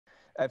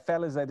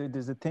Fellas,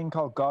 there's a thing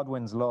called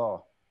Godwin's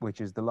Law, which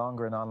is the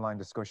longer an online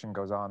discussion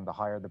goes on, the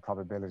higher the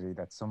probability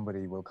that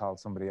somebody will call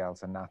somebody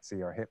else a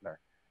Nazi or Hitler.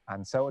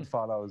 And so it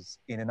follows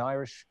in an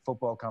Irish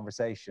football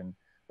conversation,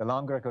 the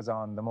longer it goes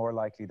on, the more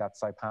likely that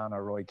Saipan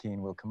or Roy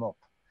Keane will come up.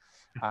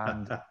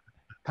 And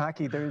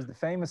Packie, there's the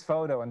famous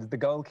photo, and the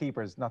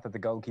goalkeepers, not that the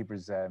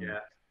goalkeepers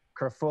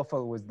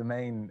kerfuffle was the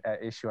main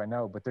issue, I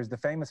know, but there's the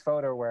famous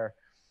photo where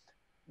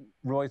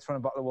Roy's throwing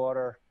a bottle of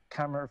water,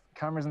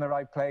 camera's in the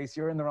right place,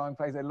 you're in the wrong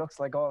place, it looks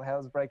like all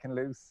hell's breaking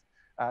loose.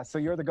 So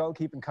you're the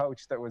goalkeeping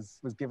coach that was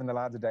giving the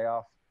lads a day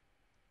off.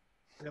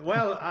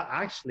 Well,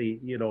 actually,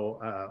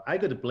 I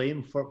got to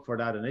blame for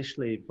that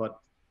initially, but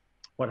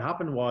what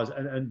happened was,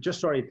 and just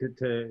sorry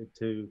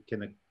to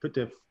kind of put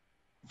the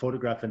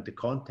photograph into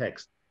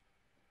context,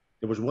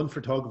 there was one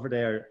photographer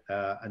there,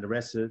 and the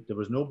rest of it, there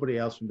was nobody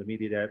else from the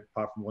media there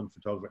apart from one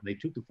photographer, and they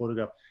took the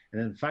photograph,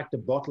 and in fact the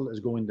bottle is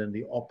going in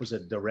the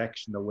opposite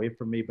direction away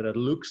from me, but it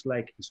looks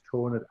like he's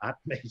throwing it at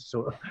me,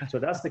 so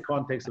that's the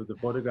context of the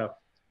photograph.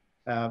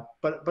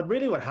 But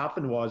really what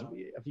happened was,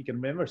 if you can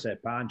remember,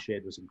 Saipan,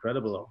 it was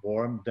incredible,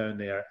 warm down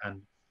there,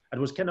 and it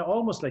was kind of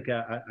almost like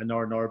an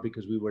R&R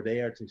because we were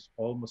there to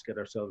almost get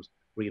ourselves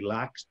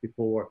relaxed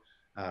before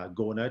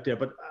going out there.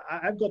 But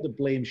I've got to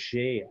blame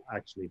Shay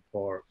actually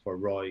for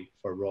Roy.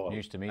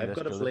 News to me.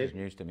 This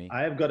news to me.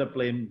 I have got to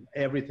blame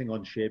everything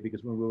on Shay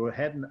because when we were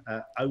heading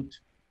out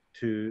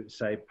to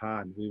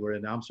Saipan, we were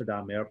in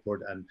Amsterdam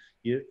airport, and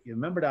you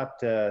remember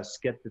that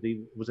skit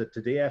that was it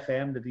Today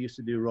FM that he used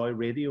to do, Roy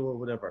Radio or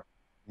whatever?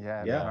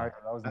 Yeah. Mario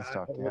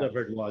Rosenstock,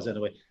 whatever it was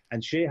anyway.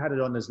 And Shay had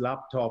it on his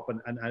laptop,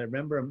 and I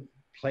remember him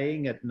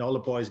playing it, and all the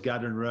boys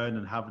gathering around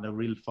and having a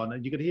real fun.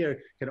 And you could hear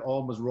kind of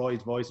almost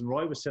Roy's voice, and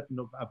Roy was sitting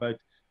up about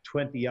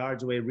 20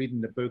 yards away reading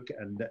the book,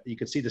 and you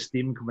could see the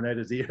steam coming out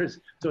his ears.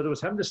 So there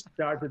was him that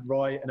started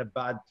Roy in a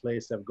bad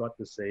place, I've got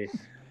to say.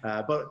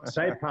 But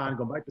Saipan,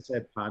 going back to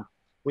Saipan,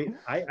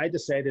 I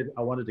decided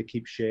I wanted to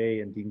keep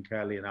Shay and Dean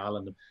Kelly and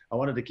Alan. I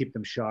wanted to keep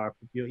them sharp.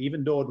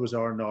 Even though it was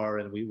R&R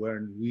and we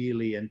weren't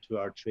really into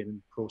our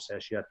training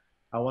process yet,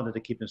 I wanted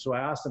to keep them. So I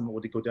asked them,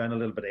 would they go down a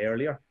little bit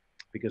earlier?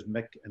 Because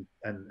Mick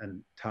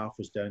and Taff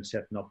was down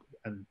setting up,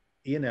 and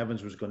Ian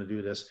Evans was going to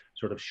do this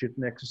sort of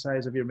shooting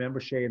exercise, if you remember,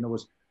 Shay, and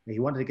he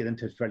wanted to get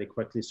into it fairly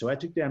quickly. So I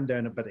took them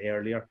down a bit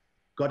earlier,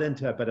 got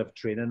into a bit of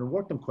training and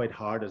worked them quite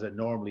hard as I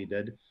normally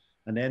did.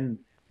 And then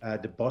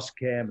the bus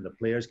came and the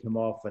players came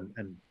off,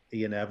 and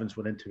Ian Evans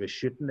went into a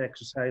shooting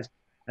exercise.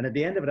 And at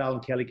the end of it, Alan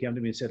Kelly came to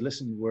me and said,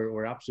 listen,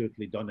 we're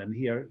absolutely done in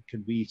here.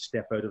 Can we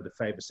step out of the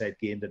five-a-side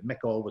game that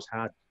Mick always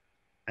had?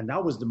 And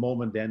that was the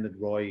moment then that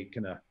Roy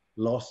kind of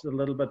lost it a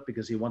little bit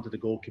because he wanted the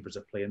goalkeepers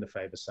to play in the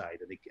five-a-side.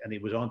 And he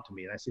was on to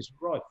me. And I said,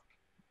 Roy,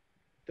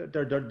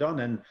 they're done.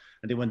 And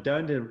they went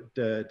down to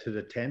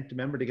the tent,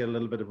 remember, to get a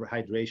little bit of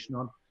hydration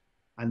on.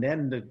 And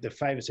then the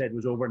five-a-side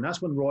was over. And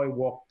that's when Roy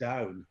walked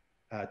down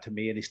to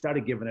me, and he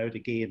started giving out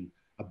again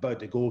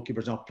about the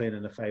goalkeepers not playing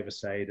in the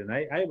five-a-side. And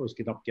I was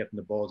getting up, getting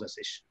the balls. I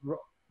said,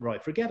 Roy,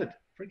 forget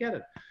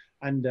it.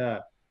 And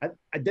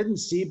I didn't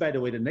see, by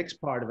the way, the next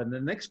part of it. And the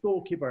next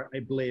goalkeeper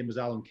I blame was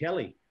Alan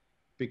Kelly,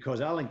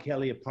 because Alan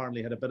Kelly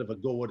apparently had a bit of a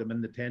go at him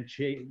in the tent.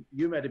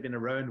 You might have been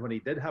around when he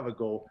did have a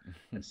go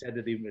and said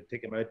that he would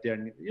take him out there.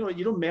 And,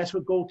 you don't mess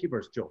with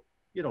goalkeepers, Joe.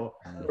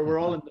 We're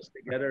all in this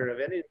together.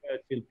 If any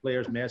outfield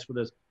players mess with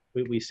us,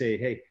 we say,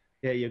 hey,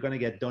 you're going to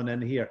get done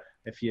in here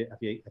if you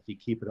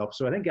keep it up.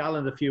 So I think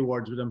Alan had a few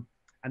words with him.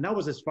 And that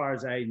was as far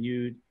as I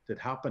knew that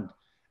happened.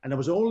 And it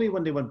was only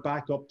when they went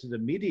back up to the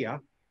media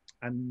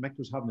and Mick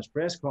was having his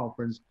press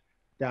conference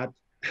that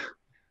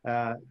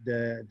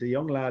the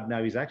young lad,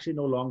 now he's actually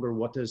no longer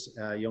with us,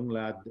 young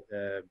lad,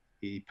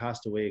 he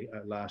passed away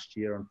last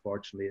year,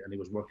 unfortunately, and he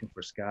was working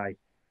for Sky.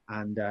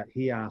 And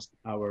he asked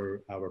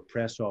our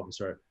press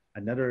officer,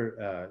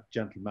 another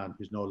gentleman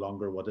who's no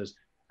longer with us,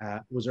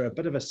 was there a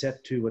bit of a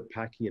set to with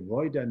Packie and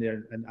Roy down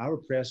there? And our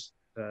press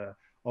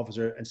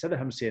officer, instead of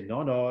him saying,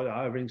 no,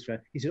 everything's fine,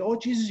 he said, oh,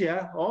 Jesus,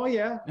 yeah.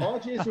 Oh,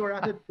 Jesus, we're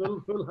at it,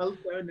 full health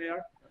down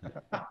there.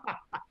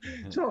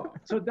 So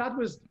that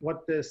was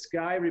what the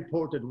Sky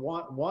reported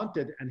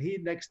wanted, and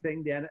next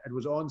thing then it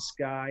was on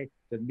Sky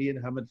that me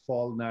and him had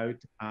fallen out,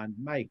 and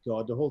my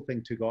God, the whole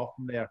thing took off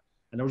from there.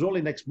 And it was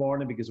only next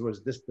morning, because there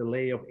was this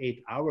delay of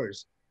 8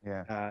 hours,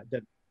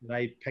 that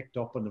I picked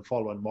up on the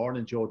following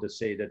morning, Joe, to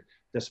say that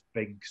this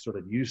big sort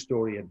of news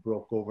story had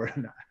broke over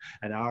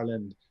in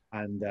Ireland,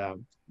 and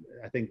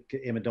I think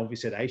Eamon Dunphy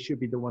said I should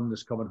be the one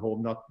that's coming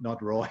home,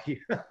 not Roy.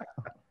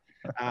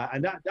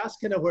 And that's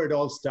kind of where it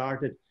all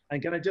started.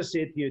 And can I just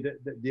say to you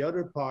that the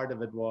other part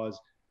of it was,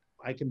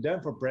 I came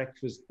down for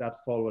breakfast that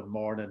following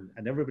morning,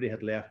 and everybody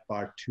had left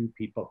bar 2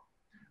 people.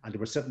 And they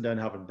were sitting down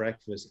having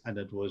breakfast, and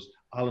it was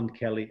Alan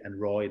Kelly and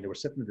Roy, and they were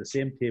sitting at the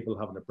same table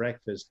having a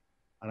breakfast.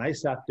 And I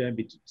sat down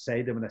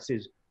beside them, and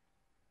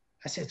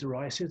I said to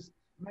Roy, I says,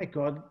 my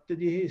God, did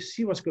you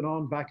see what's going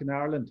on back in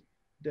Ireland?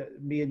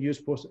 Me and you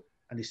supposed to...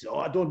 And he said, oh,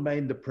 I don't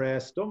mind the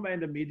press, don't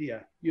mind the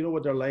media. You know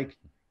what they're like.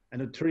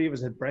 and the three of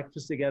us had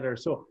breakfast together.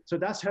 So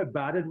that's how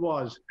bad it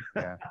was.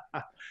 Yeah.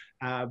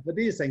 But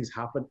these things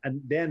happen.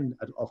 And then,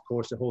 of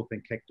course, the whole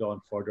thing kicked on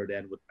further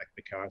then with Mick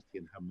McCarthy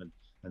and him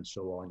and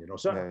so on, you know.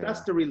 So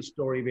that's the real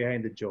story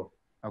behind it, Joe.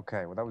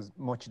 Okay, well, that was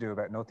much ado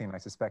about nothing. I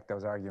suspect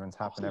those arguments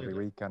happen every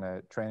week on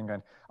a training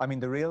ground. I mean,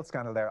 the real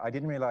scandal there, I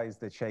didn't realise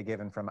that Shay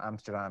Given from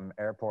Amsterdam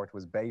Airport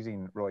was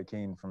baiting Roy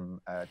Keane from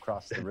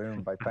across the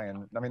room by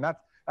playing. I mean,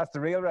 that's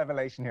the real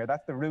revelation here.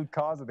 That's the root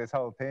cause of this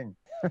whole thing.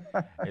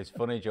 It's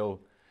funny,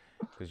 Joe,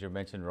 because you're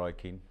mentioning Roy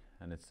Keane,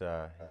 and it's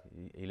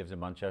he lives in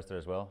Manchester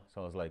as well.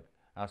 So I was like,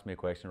 ask me a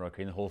question, Roy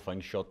Keane, the whole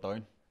thing shut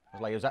down.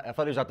 I was like, I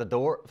thought he was at the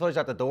door. I thought he was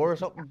at the door or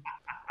something.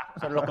 I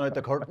started looking out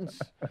the curtains.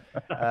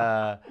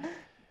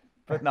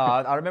 But no,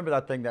 I remember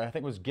that thing that I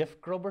think was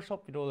Gift Grub or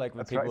something, you know, like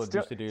when people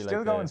used to do like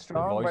still going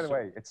strong, by the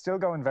way. It's still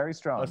going very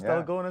strong. Oh,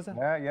 still going, is it?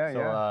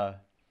 Yeah.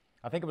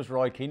 I think it was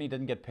Roy Keane, he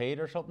didn't get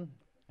paid or something,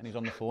 and he's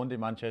on the phone to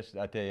Manchester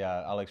at the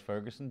Alex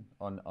Ferguson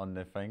on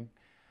the thing,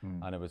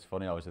 and it was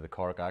funny. Obviously the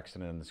Cork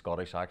accent and the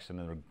Scottish accent,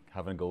 and they were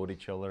having a go at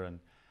each other, and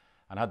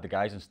had the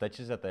guys in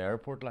stitches at the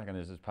airport, like, and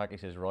as Packie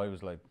says, Roy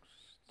was like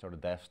sort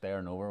of deaf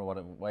staring over.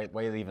 Why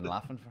are you even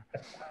laughing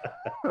for?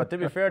 But to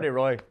be fair to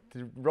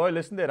Roy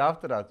listened to it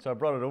after that, so I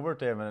brought it over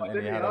to him,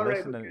 and he had a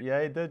listen. And,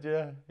 yeah, he did.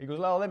 Yeah, he goes,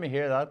 "Oh, let me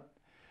hear that."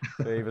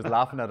 So he was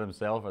laughing at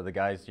himself or the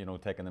guys, you know,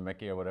 taking the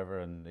mickey or whatever.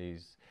 And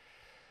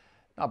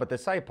but the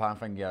Saipan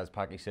thing, yeah, as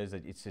Packie says,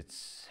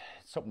 it's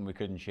something we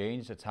couldn't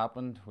change. It's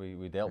happened.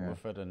 We dealt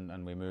with it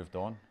and we moved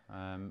on.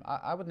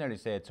 I would nearly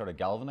say it sort of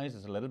galvanised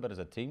us a little bit as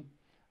a team.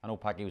 I know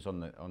Packie was on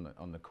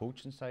the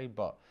coaching side,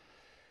 but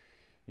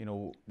you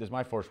know, this is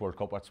my first World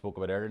Cup. I spoke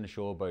about earlier in the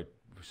show about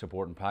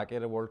supporting Packie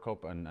at a World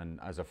Cup and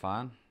as a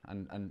fan.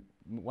 And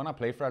when I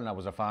played for Ireland, I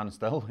was a fan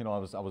still. You know,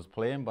 I was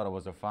playing, but I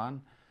was a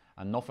fan,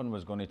 and nothing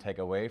was going to take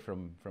away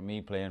from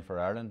me playing for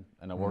Ireland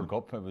in a World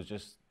Cup. It was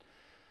just,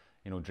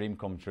 you know, dream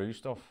come true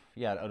stuff.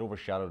 Yeah, it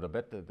overshadowed a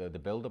bit the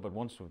build up, but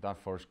once that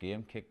first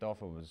game kicked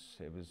off, it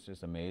was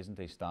just amazing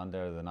to stand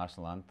there, the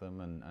national anthem,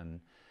 and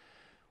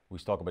we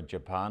talk about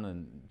Japan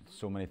and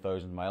so many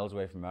thousand miles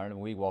away from Ireland.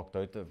 We walked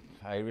out, the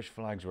Irish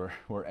flags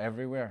were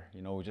everywhere.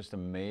 You know, just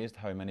amazed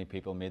how many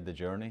people made the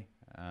journey,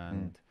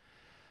 and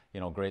you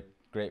know, great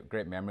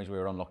memories. We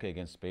were unlucky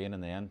against Spain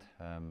in the end.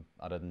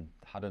 I didn't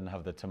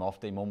have the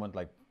Timofte moment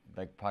like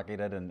Packie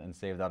did and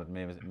saved that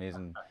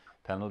amazing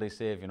penalty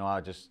save. You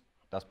know,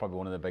 that's probably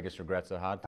one of the biggest regrets I had.